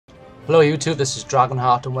Hello YouTube, this is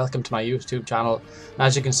Dragonheart and welcome to my YouTube channel. And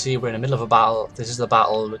as you can see, we're in the middle of a battle. This is the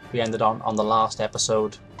battle we ended on the last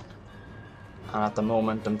episode. And at the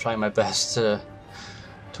moment I'm trying my best to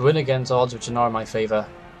win against odds which are not in my favour.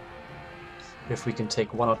 If we can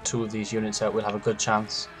take one or two of these units out, we'll have a good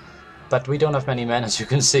chance. But we don't have many men, as you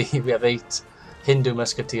can see. We have 8 Hindu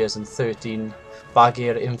musketeers and 13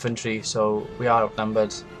 Bagheer infantry, so we are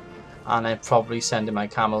outnumbered. And I'm probably sending my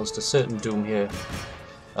camels to certain doom here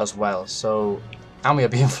as well. So, and we are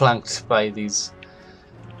being flanked by these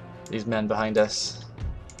men behind us.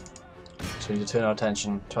 So we need to turn our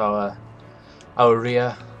attention to our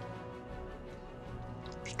rear.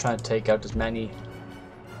 Just trying to take out as many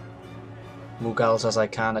Mughals as I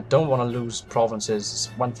can. I don't want to lose provinces.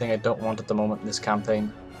 It's one thing I don't want at the moment in this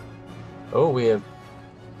campaign. Oh, we've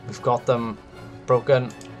got them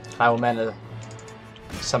broken. Our men are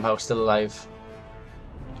somehow still alive,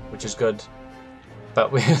 which is good. But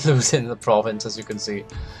we're losing the province, as you can see.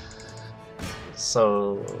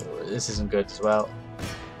 So this isn't good as well.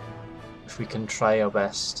 If we can try our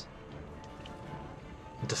best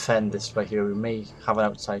to defend this right here, we may have an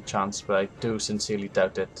outside chance, but I do sincerely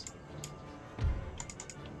doubt it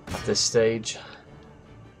at this stage.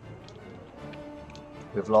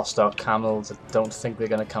 We've lost our camels. I don't think they're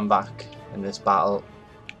going to come back in this battle.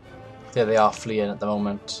 There they are, fleeing at the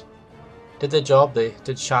moment. Did their job. They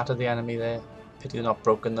did shatter the enemy there. Pity they're not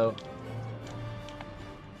broken though.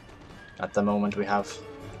 At the moment we have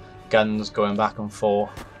guns going back and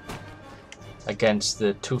forth against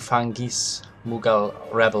the Tufangis Mughal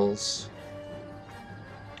rebels.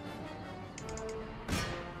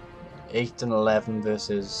 8 and 11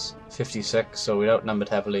 versus 56, so we're outnumbered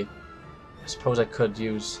heavily. I suppose I could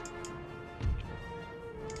use...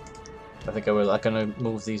 I think I will. I'm going to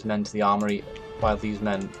move these men to the armory while these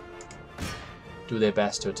men do their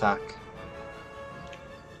best to attack.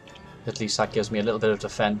 At least that gives me a little bit of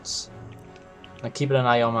defense. I'm keeping an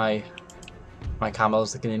eye on my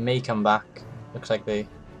camels. They may come back. Looks like they're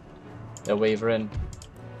wavering.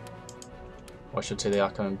 Or I should say they are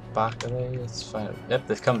coming back. Are they? Let's find out. Yep,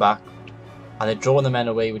 they've come back. And they're drawing the men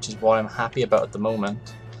away, which is what I'm happy about at the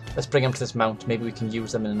moment. Let's bring them to this mount. Maybe we can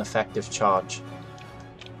use them in an effective charge.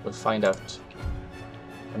 We'll find out.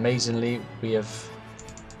 Amazingly, we have...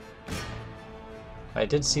 I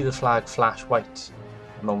did see the flag flash white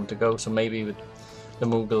a moment ago, so maybe the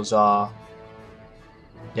Mughals are...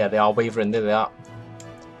 Yeah, they are wavering. There they are.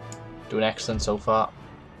 Doing excellent so far.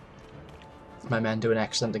 My men doing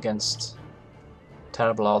excellent against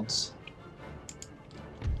terrible odds.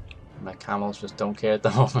 My camels just don't care at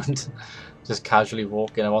the moment. Just casually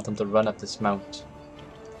walking. I want them to run up this mount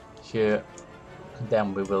here. And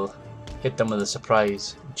then we will hit them with a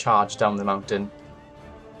surprise. Charge down the mountain.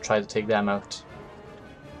 Try to take them out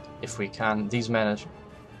if we can. These men are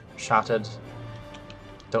shattered.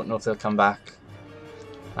 Don't know if they'll come back.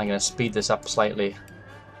 I'm going to speed this up slightly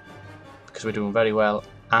because we're doing very well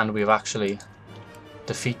and we've actually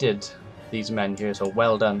defeated these men here, so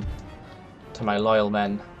well done to my loyal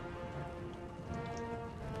men.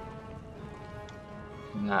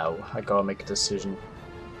 Now I gotta make a decision.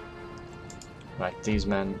 Right, these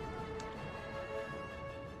men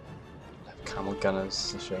have camel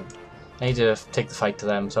gunners, it's a shame. I need to take the fight to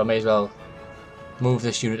them, so I may as well move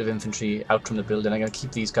this unit of infantry out from the building. I'm going to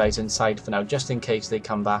keep these guys inside for now, just in case they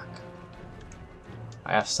come back.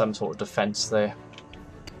 I have some sort of defense there.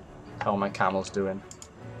 How are my camels doing?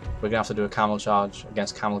 We're going to have to do a camel charge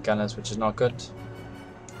against camel gunners, which is not good.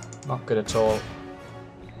 Not good at all.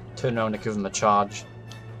 Turn around and give them a charge.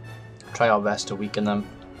 Try our best to weaken them.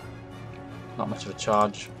 Not much of a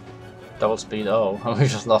charge. Double speed. Oh, we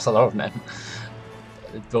just lost a lot of men.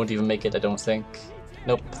 It won't even make it, I don't think.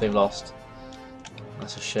 Nope, they've lost.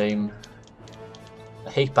 That's a shame. I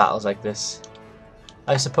hate battles like this.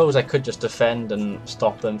 I suppose I could just defend and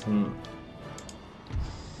stop them from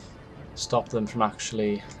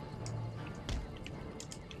actually,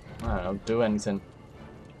 I don't know, do anything.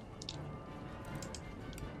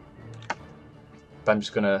 But I'm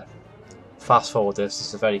just gonna fast forward this. This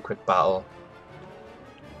is a very quick battle.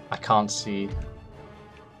 I can't see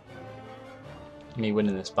me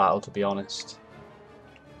winning this battle, to be honest.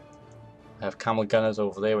 I have camel gunners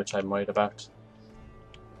over there, which I'm worried about.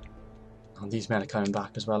 And these men are coming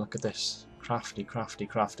back as well. Look at this. Crafty, crafty,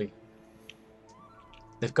 crafty.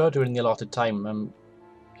 They've got to do it in the allotted time.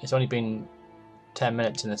 It's only been 10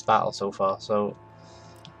 minutes in this battle so far, so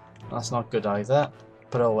that's not good either.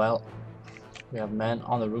 But oh well. We have men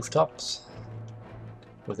on the rooftops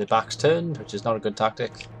with their backs turned, which is not a good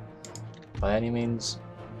tactic by any means.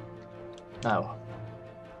 Now,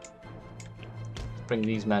 bring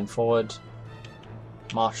these men forward.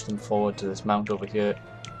 march them forward to this mount over here.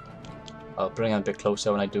 I'll bring them a bit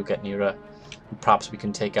closer when I do get nearer. And perhaps we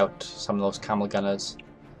can take out some of those camel gunners.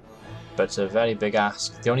 But it's a very big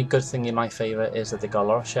ask. The only good thing in my favour is that they got a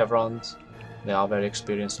lot of chevrons. They are very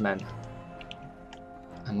experienced men.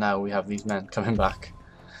 And now we have these men coming back.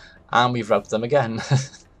 And we've routed them again.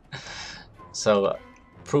 So,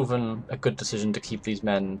 proven a good decision to keep these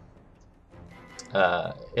men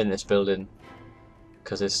in this building.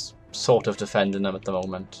 Because it's sort of defending them at the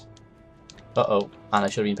moment. Uh-oh. And I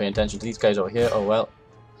should have been paying attention to these guys over here. Oh well.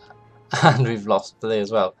 And we've lost today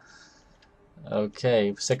as well.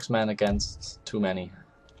 Okay, 6 men against too many.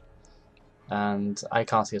 And I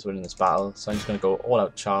can't see us winning this battle, so I'm just going to go all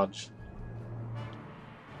out charge.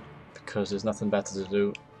 Because there's nothing better to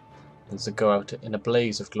do than to go out in a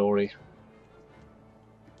blaze of glory.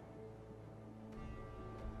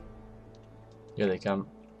 Here they come.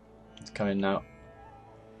 It's coming now.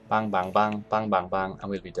 Bang, bang, bang, bang, bang, bang, and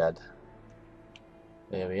we'll be dead.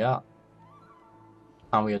 There we are.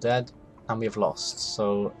 And we are dead, and we have lost.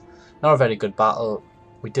 So, not a very good battle.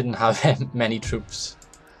 We didn't have many troops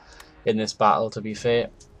in this battle, to be fair.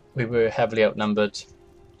 We were heavily outnumbered.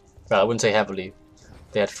 Well, I wouldn't say heavily.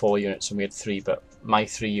 They had 4 units and we had 3, but my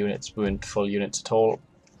 3 units weren't full units at all.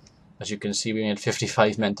 As you can see, we only had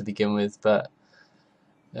 55 men to begin with, but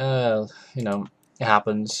you know, it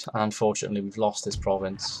happens. And unfortunately, we've lost this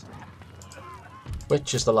province,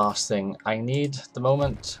 which is the last thing I need at the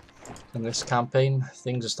moment in this campaign.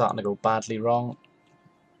 Things are starting to go badly wrong.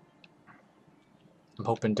 I'm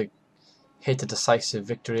hoping to hit a decisive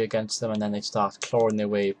victory against them and then they start clawing their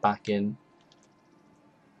way back in,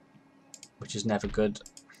 which is never good.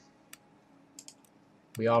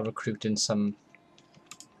 We are recruiting some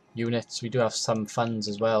units. We do have some funds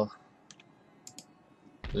as well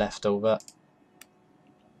left over.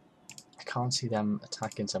 I can't see them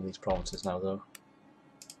attacking some of these provinces now though.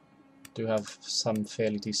 Do have some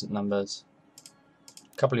fairly decent numbers.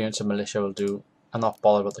 A couple of units of militia will do. I'm not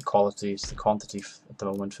bothered about the quality, it's the quantity at the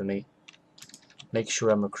moment for me. Make sure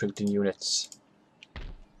I'm recruiting units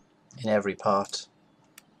in every part.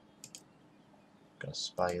 Got a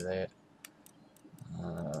spy there.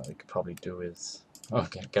 We could probably do with...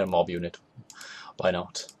 okay, get a mob unit. Why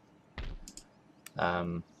not?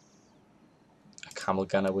 A camel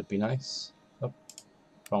gunner would be nice. Oh,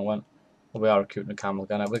 wrong one. We are recruiting a camel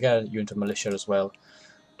gunner. We'll get a unit of militia as well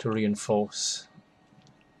to reinforce.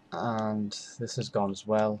 And this has gone as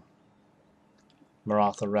well.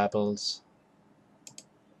 Maratha rebels.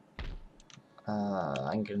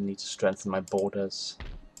 I'm going to need to strengthen my borders.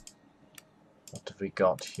 What have we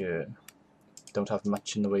got here? Don't have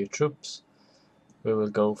much in the way of troops. We will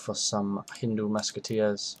go for some Hindu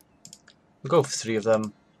musketeers. We'll go for 3 of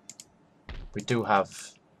them. We do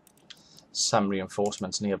have some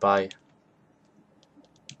reinforcements nearby.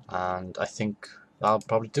 And I think I'll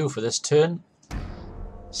probably do for this turn.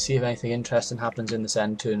 See if anything interesting happens in this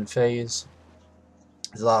end turn phase.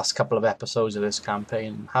 The last couple of episodes of this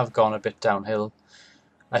campaign have gone a bit downhill.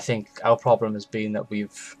 I think our problem has been that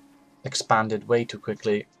we've expanded way too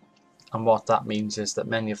quickly, and what that means is that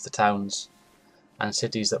many of the towns and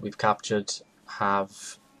cities that we've captured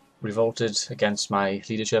have revolted against my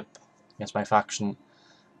leadership, against my faction,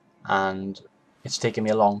 and it's taken me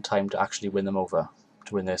a long time to actually win them over,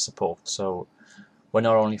 to win their support. So we're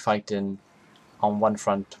not only fighting on one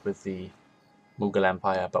front with the Mughal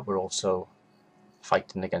Empire, but we're also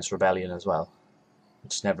fighting against rebellion as well,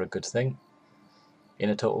 which is never a good thing in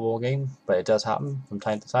a total war game, but it does happen from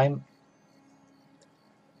time to time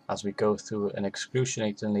as we go through an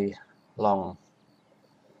excruciatingly long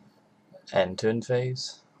end turn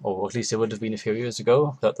phase, or at least it would have been a few years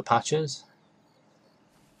ago without the patches.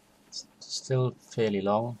 It's still fairly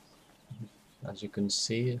long, as you can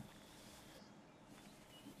see.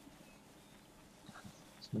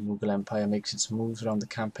 The Mughal Empire makes its moves around the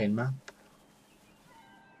campaign map,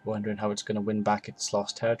 wondering how it's going to win back its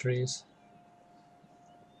lost territories.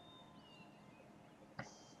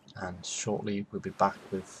 And shortly we'll be back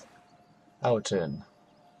with our turn.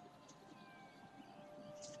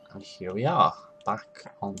 And here we are,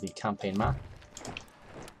 back on the campaign map.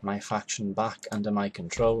 My faction back under my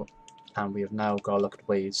control, and we have now got to look at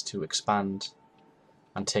ways to expand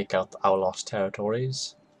and take out our lost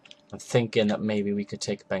territories. I'm thinking that maybe we could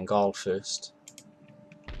take Bengal first,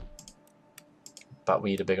 but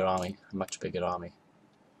we need a bigger army, a much bigger army.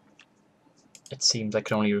 It seems I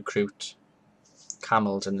can only recruit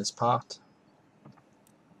camels in this part.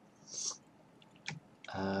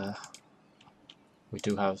 We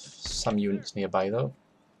do have some units nearby though.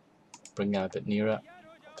 Bring them a bit nearer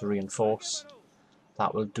to reinforce.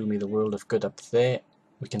 That will do me the world of good up there.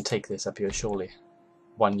 We can take this up here surely.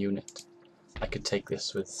 1 unit. I could take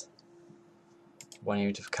this with 1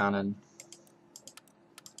 unit of cannon,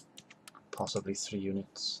 possibly 3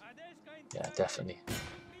 units. Yeah, definitely.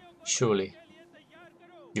 Surely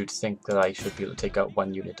you'd think that I should be able to take out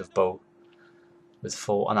 1 unit of bow with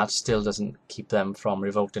 4, and that still doesn't keep them from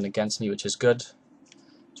revolting against me, which is good.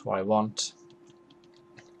 That's what I want.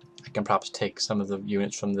 I can perhaps take some of the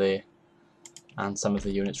units from there and some of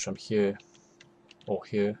the units from here, or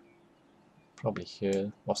here, probably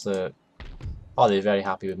here. What's the... Oh, they're very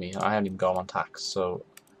happy with me. I haven't even got them on tax, so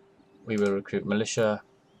we will recruit militia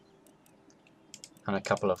and a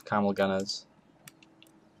couple of camel gunners.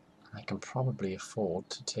 I can probably afford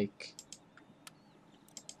to take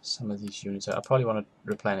some of these units out. I probably want to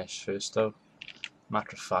replenish first though.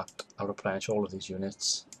 Matter of fact, I'll replenish all of these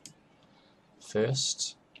units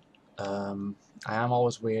first. I am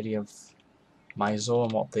always wary of Mysore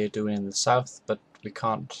and what they're doing in the south, but we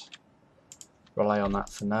can't rely on that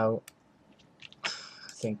for now. I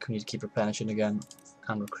think we need to keep replenishing again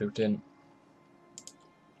and recruiting.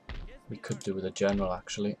 We could do with a general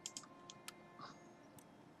actually.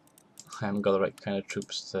 I haven't got the right kind of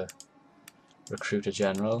troops to recruit a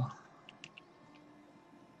general.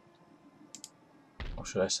 Or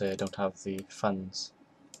should I say I don't have the funds.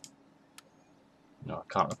 No,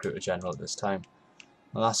 I can't recruit a general at this time.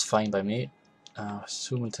 Well, that's fine by me.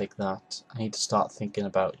 Soon we'll take that. I need to start thinking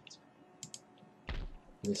about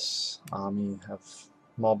this army. Have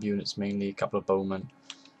mob units mainly, a couple of bowmen.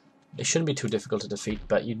 It shouldn't be too difficult to defeat,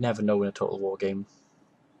 but you'd never know in a total war game.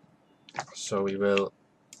 So we will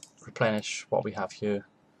replenish what we have here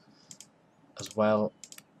as well.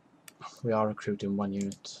 We are recruiting 1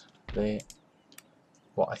 unit there.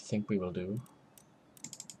 What I think we will do,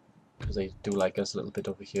 because they do like us a little bit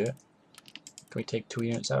over here, can we take 2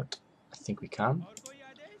 units out? I think we can.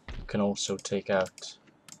 We can also take out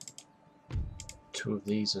 2 of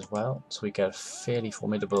these as well, so we get a fairly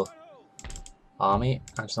formidable army,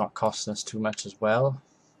 and it's not costing us too much as well,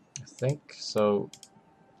 I think. So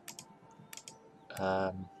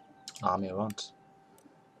army I want.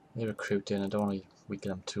 They're recruiting. I don't want to weaken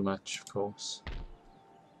them too much, of course.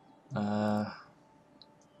 I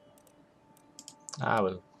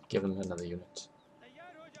will give them another unit.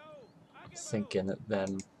 I'm thinking that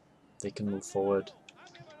then they can move forward.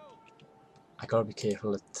 I gotta be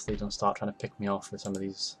careful that they don't start trying to pick me off with some of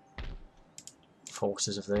these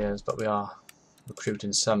forces of theirs, but we are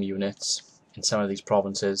recruiting some units in some of these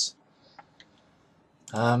provinces.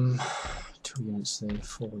 2 units there,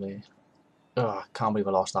 4 there. Oh, I can't believe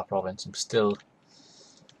I lost that province. I'm still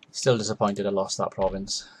disappointed I lost that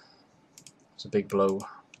province. It's a big blow.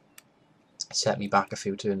 It set me back a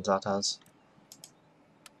few turns, that has.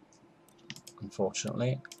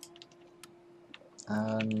 Unfortunately.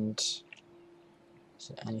 And is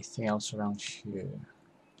there anything else around here?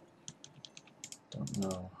 Don't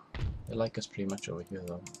know. They like us pretty much over here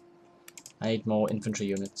though. I need more infantry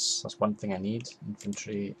units. That's one thing I need.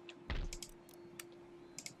 Infantry.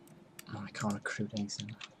 Oh, I can't recruit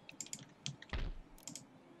anything.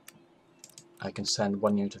 I can send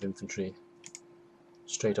 1 unit of infantry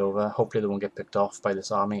straight over. Hopefully they won't get picked off by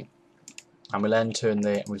this army. And we'll end turn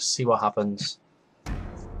there and we'll see what happens.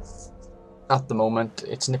 At the moment,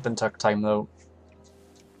 it's nip and tuck time though.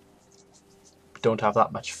 We don't have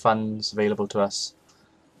that much funds available to us.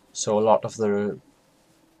 So a lot of the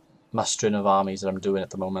mustering of armies that I'm doing at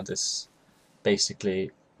the moment is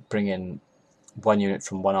basically bringing 1 unit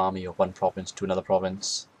from one army or one province to another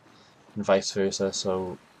province and vice versa.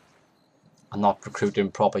 So I'm not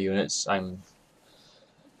recruiting proper units, I'm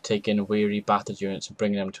taking weary battered units and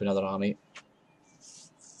bringing them to another army.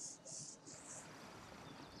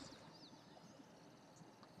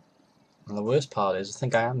 And the worst part is I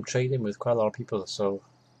think I am trading with quite a lot of people, so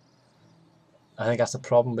I think that's the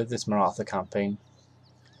problem with this Maratha campaign,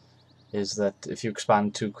 is that if you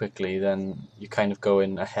expand too quickly then you kind of go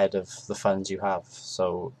in ahead of the funds you have.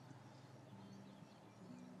 So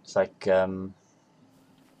it's like I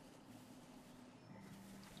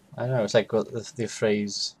don't know, it's like the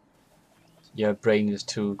phrase, your brain is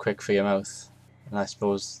too quick for your mouth, and I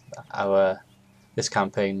suppose this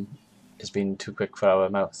campaign has been too quick for our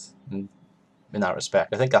mouth in that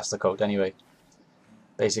respect. I think that's the quote anyway.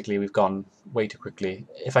 Basically we've gone way too quickly.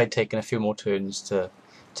 If I'd taken a few more turns to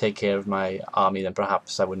take care of my army then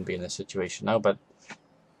perhaps I wouldn't be in this situation now, but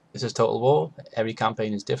this is Total War. Every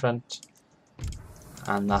campaign is different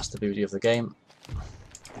and that's the beauty of the game.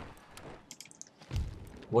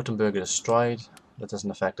 Württemberg is destroyed. That doesn't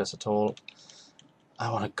affect us at all. I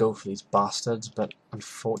want to go for these bastards, but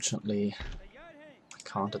unfortunately I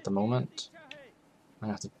can't at the moment. I'm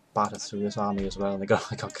going to have to batter through this army as well, and they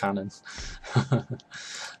got cannon.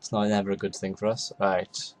 It's never a good thing for us.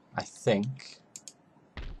 Right, I think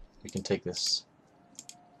we can take this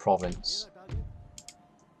province.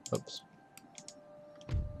 Oops.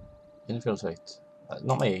 Infiltrate.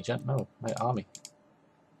 Not my agent, no, my army.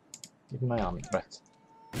 Give me my army. Right.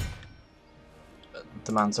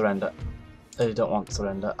 Demand surrender. They don't want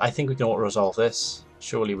surrender. I think we can auto-resolve this.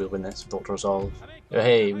 Surely we'll win this with auto-resolve. Oh,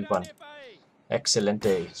 hey, we won.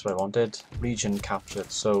 Excelente. That's what I wanted. Region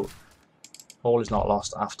captured. So, all is not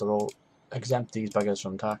lost after all. Exempt these buggers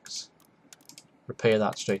from tax. Repair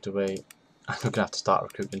that straight away. I'm going to have to start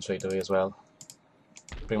recruiting straight away as well.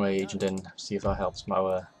 Bring my agent in. See if that helps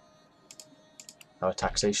our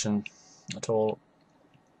taxation at all.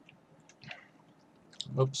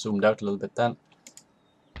 Oops, zoomed out a little bit then.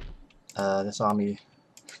 This army,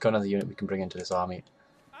 we've got another unit we can bring into this army.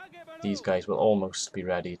 These guys will almost be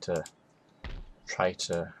ready to try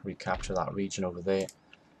to recapture that region over there.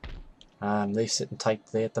 They're sitting tight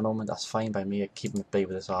there at the moment. That's fine by me. I keep them at bay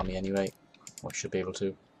with this army anyway. Or should be able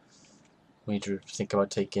to. We need to think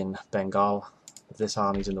about taking Bengal. If this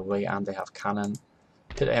army's in the way and they have cannon.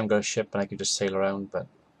 Pit I am got a ship and I could just sail around, but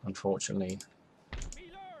unfortunately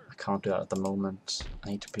I can't do that at the moment. I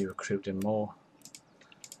need to be recruiting more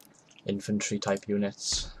infantry type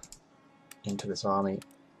units into this army.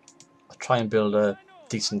 I'll try and build a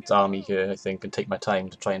decent army here, I think, and take my time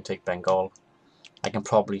to try and take Bengal. I can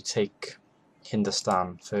probably take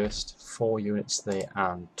Hindustan first. 4 units there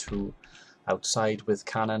and 2 outside with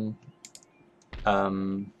cannon.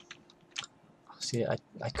 See,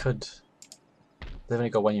 I could. They've only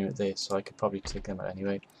got 1 unit there, so I could probably take them out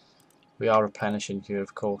anyway. We are replenishing here,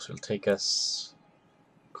 of course. It'll take us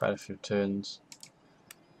quite a few turns.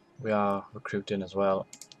 We are recruiting as well.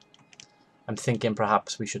 I'm thinking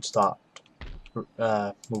perhaps we should start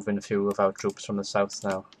moving a few of our troops from the south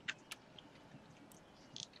now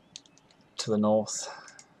to the north.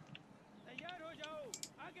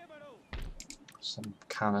 Some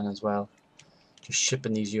cannon as well. Just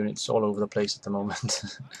shipping these units all over the place at the moment.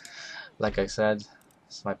 Like I said,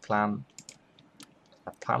 it's my plan.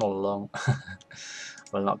 My plan all along.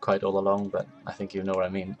 Well, not quite all along, but I think you know what I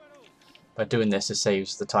mean. By doing this, it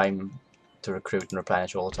saves the time to recruit and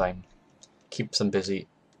replenish all the time. Keeps them busy.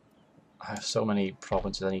 I have so many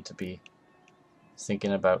provinces I need to be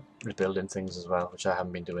thinking about rebuilding things as well, which I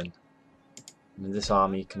haven't been doing. I mean, this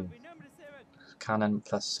army can cannon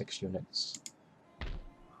plus 6 units.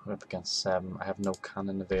 We're up against 7. I have no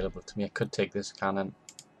cannon available to me. I could take this cannon.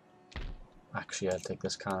 Actually, I'd take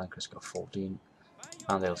this cannon because it's got 14,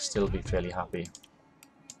 and they'll still be fairly happy.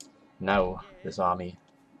 Now this army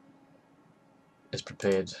is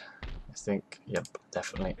prepared, I think. Yep,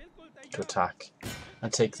 definitely, to attack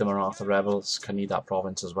and take the Maratha rebels. Can need that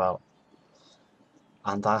province as well.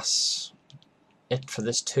 And that's it for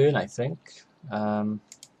this turn, I think.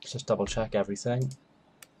 Let's just double check everything.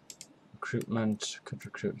 Recruitment, could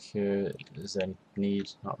recruit here. Is there any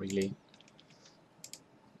need? Not really.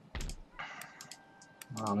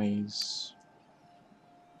 Armies.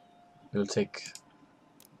 We'll take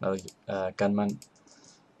another gunman.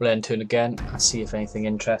 We'll end turn again and see if anything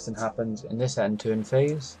interesting happens in this end turn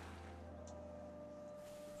phase.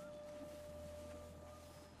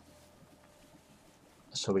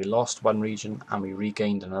 So we lost 1 region and we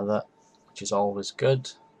regained another, which is always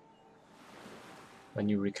good when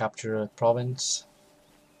you recapture a province.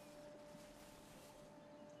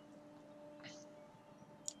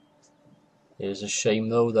 It is a shame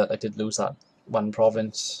though that I did lose that 1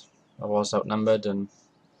 province. I was outnumbered and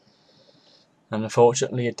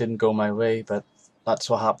unfortunately it didn't go my way, but that's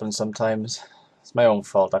what happens sometimes. It's my own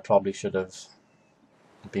fault. I probably should have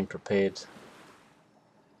been prepared.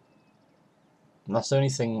 And that's the only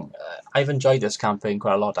thing. I've enjoyed this campaign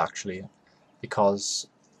quite a lot actually, because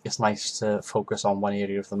it's nice to focus on one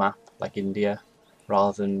area of the map, like India,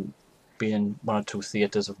 rather than being in 1 or 2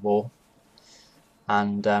 theatres of war.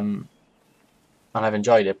 And I've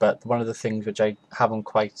enjoyed it, but one of the things which I haven't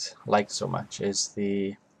quite liked so much is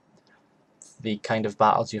the kind of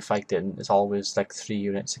battles you fight in is always like 3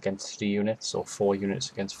 units against 3 units, or 4 units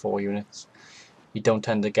against 4 units. You don't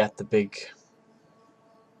tend to get the big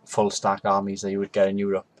full stack armies that you would get in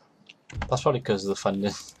Europe. That's probably because of the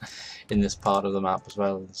funding in this part of the map as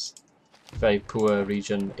well. It's a very poor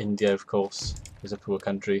region. India, of course, is a poor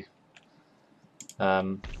country.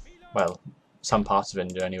 Well, some parts of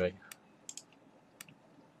India anyway.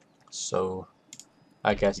 So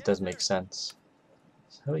I guess it does make sense.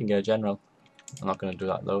 So we can get a general. I'm not going to do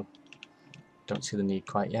that though. Don't see the need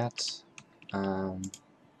quite yet.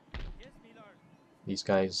 These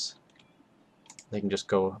guys, they can just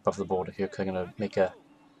go above the border here because I'm going to make a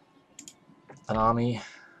an army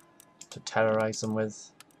to terrorize them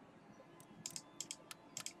with.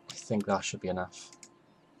 I think that should be enough.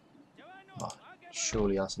 Oh,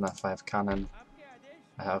 surely that's enough. I have cannon,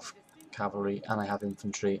 I have cavalry, and I have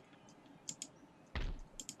infantry.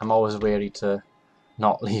 I'm always wary to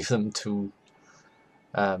not leave them too.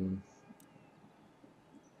 I'll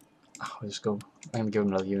just go. I'm going to give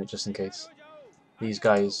them another unit just in case. These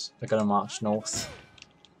guys are going to march north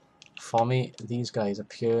for me. These guys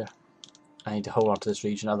up here, I need to hold on to this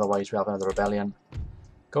region, otherwise we have another rebellion.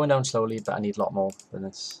 Going down slowly, but I need a lot more than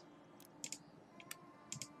this.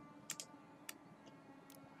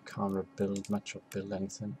 Can't rebuild much or build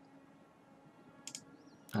anything.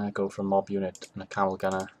 I go for a mob unit and a camel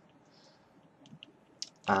gunner.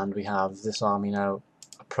 And we have this army now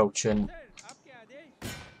approaching.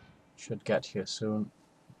 Should get here soon.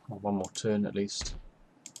 Or one more turn at least.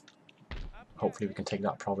 Hopefully we can take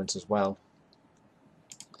that province as well.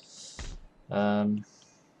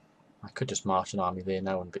 I could just march an army there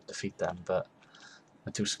now and defeat them, but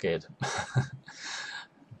I'm too scared.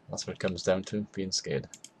 That's what it comes down to, being scared.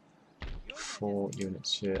 4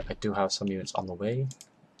 units here. I do have some units on the way.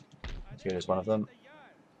 Here is one of them.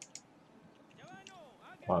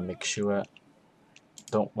 Want to make sure.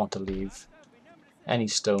 Don't want to leave any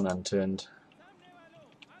stone unturned.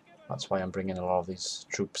 That's why I'm bringing a lot of these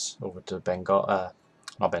troops over to Bengal,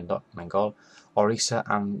 not Bengal, Orissa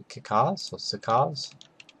and Kikars, or Sikars.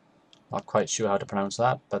 Not quite sure how to pronounce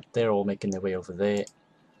that, but they're all making their way over there.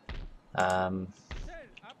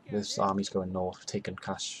 This army's going north, taking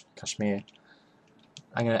Kashmir.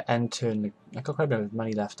 I'm going to end turn. I've got quite a bit of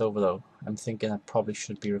money left over though. I'm thinking I probably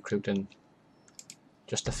should be recruiting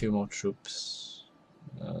just a few more troops.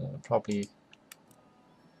 Probably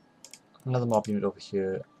another mob unit over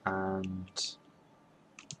here, and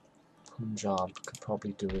Punjab could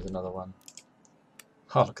probably do with another one.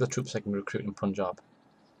 Oh, look at the troops I can recruit in Punjab.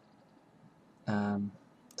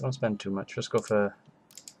 Don't spend too much. Just go for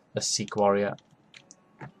a Sikh warrior.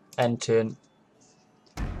 End turn.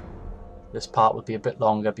 This part will be a bit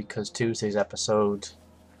longer because Tuesday's episode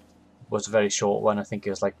was a very short one. I think it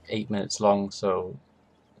was like 8 minutes long, so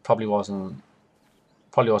it probably wasn't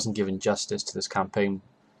giving justice to this campaign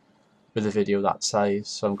with a video that size.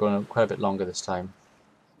 So I'm going quite a bit longer this time,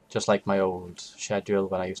 just like my old schedule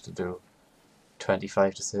when I used to do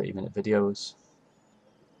 25 to 30 minute videos.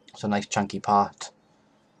 It's a nice chunky part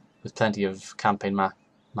with plenty of campaign map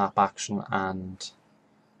action, and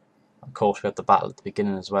of course we had the battle at the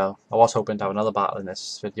beginning as well. I was hoping to have another battle in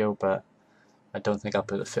this video, but I don't think I'll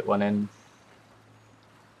be able to fit one in.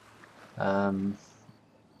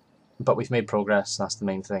 But we've made progress, that's the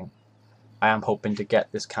main thing. I am hoping to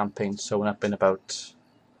get this campaign sewn up in about,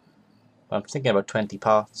 I'm thinking about 20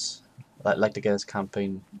 parts. I'd like to get this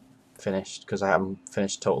campaign finished because I haven't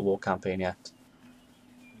finished Total War campaign yet.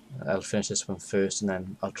 I'll finish this one first, and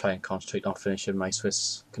then I'll try and concentrate on finishing my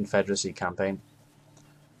Swiss Confederacy campaign.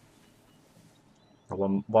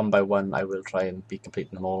 One by one I will try and be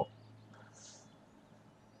completing them all.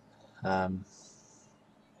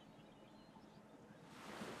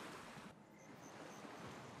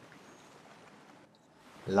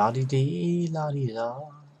 La-dee-dee, la-dee-da,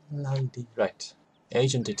 la-dee-dee. Right.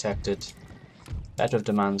 Agent detected. Letter of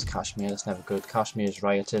demands Kashmir, that's never good. Kashmir is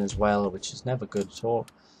rioting as well, which is never good at all.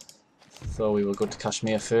 So we will go to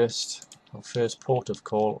Kashmir first. Our first port of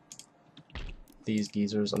call. These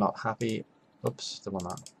geezers are not happy. Oops, they won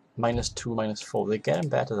that. -2, -4. They're getting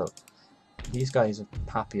better though. These guys are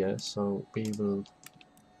happier, so we will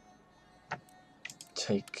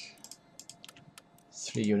take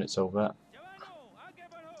 3 units over.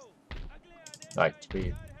 Right,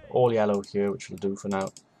 we all yellow here, which will do for now.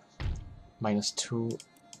 -2.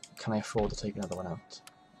 Can I afford to take another one out?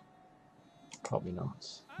 Probably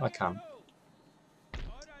not. I can.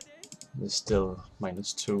 There's still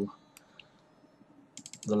 -2.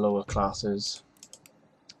 The lower classes.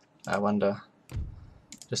 I wonder,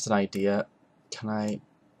 just an idea, can I,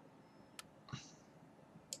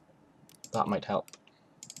 that might help.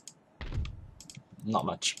 Not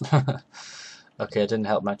much. Okay, it didn't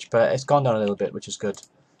help much, but it's gone down a little bit, which is good.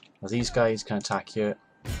 Now these guys can attack here.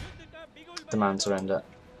 Demand surrender.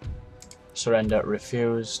 Surrender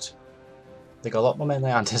refused. They got a lot more men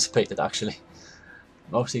than I anticipated actually.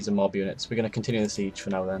 Most of these are mob units. We're going to continue the siege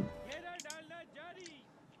for now then.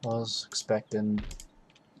 Wasn't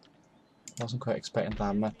quite expecting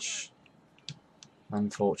that much.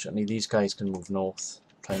 Unfortunately, these guys can move north,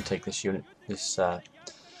 try and take this unit, this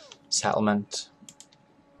settlement.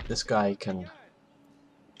 This guy can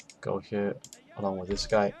go here along with this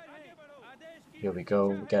guy. Here we go.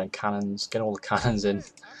 We're getting cannons. Get all the cannons in.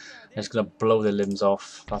 I'm just gonna blow their limbs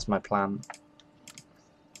off. That's my plan.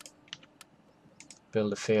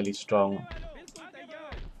 build a fairly strong,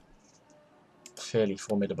 fairly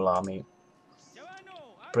formidable army.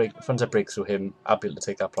 Once I break through him, I'll be able to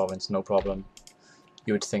take that province, no problem.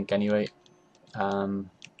 You would think anyway.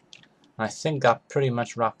 I think that pretty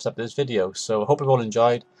much wraps up this video, so I hope you've all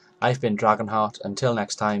enjoyed. I've been Dragonheart. Until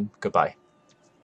next time, goodbye.